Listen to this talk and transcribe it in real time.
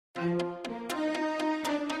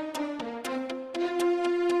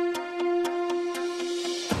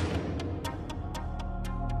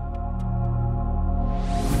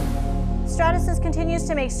continues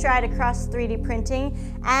to make stride across 3D printing,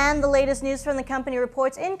 and the latest news from the company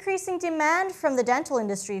reports increasing demand from the dental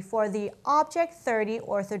industry for the Object 30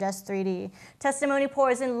 OrthoDesk 3D. Testimony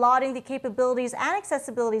pours in lauding the capabilities and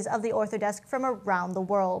accessibilities of the OrthoDesk from around the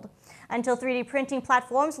world. Until 3D printing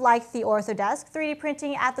platforms like the OrthoDesk, 3D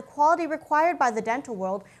printing at the quality required by the dental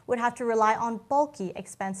world would have to rely on bulky,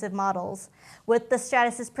 expensive models. With the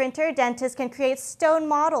Stratasys printer, dentists can create stone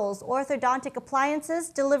models, orthodontic appliances,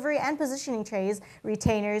 delivery and positioning trays,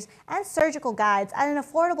 retainers, and surgical guides at an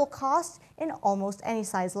affordable cost in almost any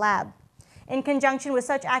size lab. In conjunction with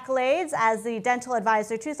such accolades as the Dental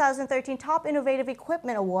Advisor 2013 Top Innovative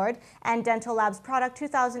Equipment Award and Dental Lab's Product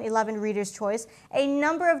 2011 Reader's Choice, a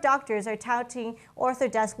number of doctors are touting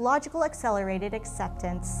OrthoDesk logical accelerated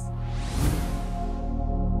acceptance.